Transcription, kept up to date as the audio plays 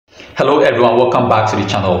Hello everyone, welcome back to the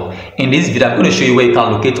channel. In this video, I'm going to show you where you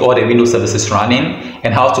can locate all the Windows services running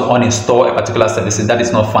and how to uninstall a particular service that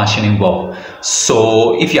is not functioning well.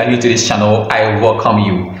 So if you are new to this channel, I welcome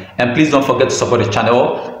you. And please don't forget to support the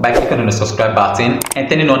channel by clicking on the subscribe button and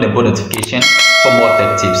turning on the bell notification for more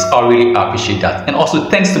tech tips. I really appreciate that. And also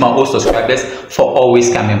thanks to my old subscribers for always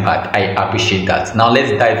coming back. I appreciate that. Now let's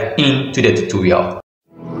dive into the tutorial.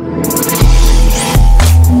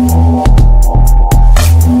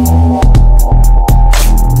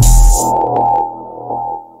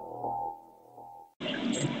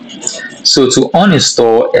 So to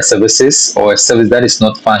uninstall a services or a service that is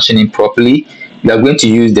not functioning properly, you are going to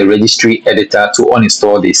use the registry editor to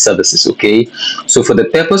uninstall the services, okay? So for the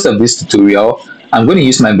purpose of this tutorial, I'm going to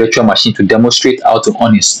use my virtual machine to demonstrate how to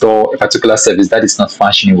uninstall a particular service that is not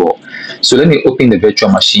functioning well. So let me open the virtual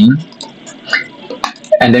machine,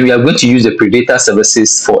 and then we are going to use the Predator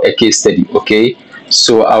services for a case study, okay?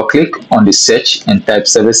 So I'll click on the search and type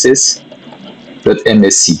services.msc.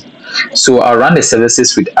 So I'll run the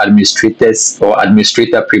services with administrators or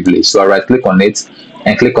administrator privilege. So I'll right click on it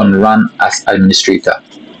and click on run as administrator.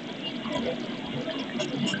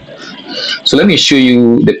 So let me show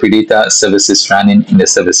you the Predator services running in the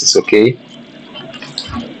services, okay?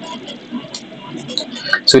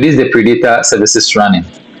 So this is the Predator services running,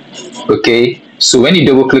 okay? So when you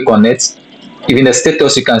double click on it, even the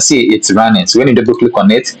status, you can see it's running. So when you double click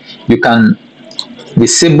on it, you can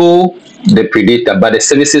disable the Predator, but the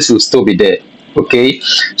services will still be there, okay?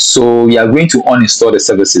 So we are going to uninstall the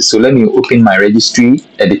services. So let me open my registry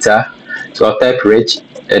editor. So I'll type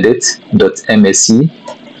regedit.msc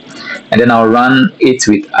and then I'll run it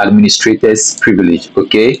with administrators privilege,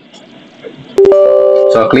 okay?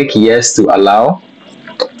 So I'll click yes to allow,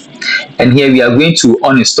 and here we are going to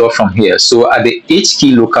uninstall from here. So at the H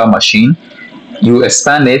key local machine, you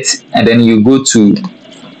expand it and then you go to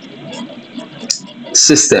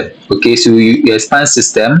system, okay? So you expand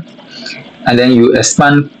system and then you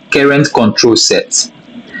expand current control set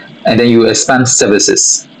and then you expand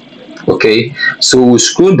services, okay? So we'll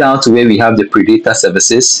scroll down to where we have the Predator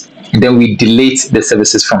services and then we delete the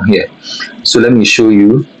services from here. So let me show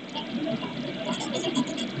you.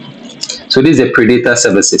 So this is the Predator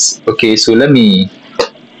services, okay? So let me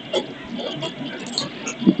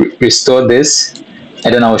restore this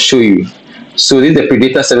and then I'll show you. So this is the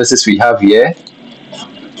Predator services we have here.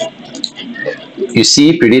 You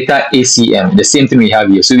see Predator ACM, the same thing we have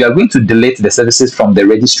here. So we are going to delete the services from the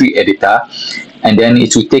registry editor and then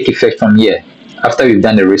it will take effect from here after we've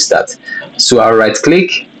done the restart. So I'll right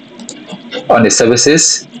click on the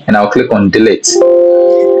services and I'll click on delete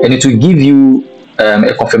and it will give you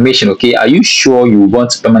a confirmation, okay? Are you sure you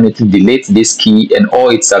want to permanently delete this key and all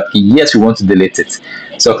its sub key? Yes, we want to delete it.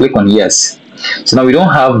 So I'll click on yes. So now we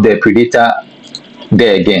don't have the Predator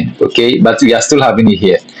there again, okay, but we are still having it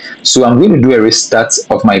here. So I'm going to do a restart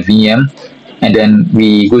of my VM and then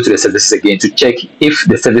we go to the services again to check if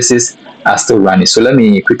the services are still running. So let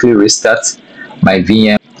me quickly restart my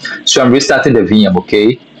VM. So I'm restarting the VM,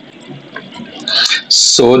 okay?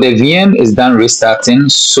 So the VM is done restarting.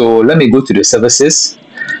 So let me go to the services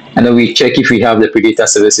and then we check if we have the Predator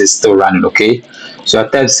services still running, okay? So I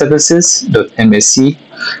type services.msc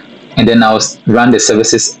and then I'll run the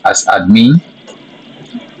services as admin.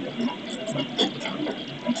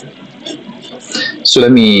 So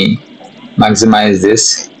let me maximize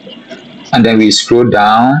this and then we scroll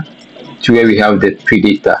down to where we have the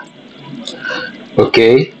Predator,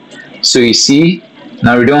 okay? So you see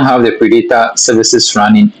now we don't have the Predator services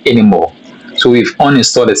running anymore. So we've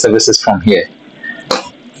uninstalled the services from here,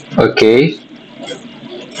 okay?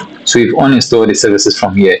 So we've uninstalled the services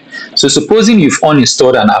from here. So supposing you've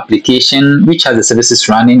uninstalled an application which has the services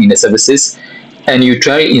running in the services and you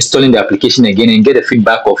try installing the application again and get a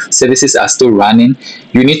feedback of services are still running,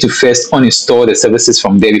 you need to first uninstall the services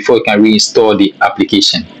from there before you can reinstall the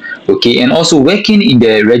application, okay? And also working in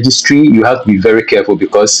the registry, you have to be very careful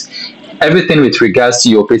because everything with regards to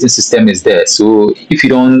your operating system is there. So if you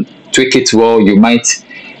don't tweak it well, you might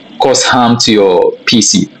cause harm to your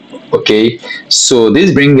PC, okay? So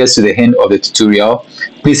this brings us to the end of the tutorial.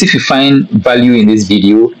 Please, if you find value in this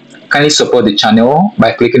video, kindly support the channel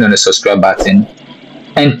by clicking on the subscribe button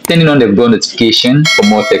and turning on the bell notification for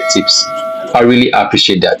more tech tips. I really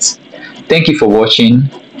appreciate that. Thank you for watching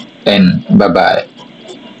and bye-bye.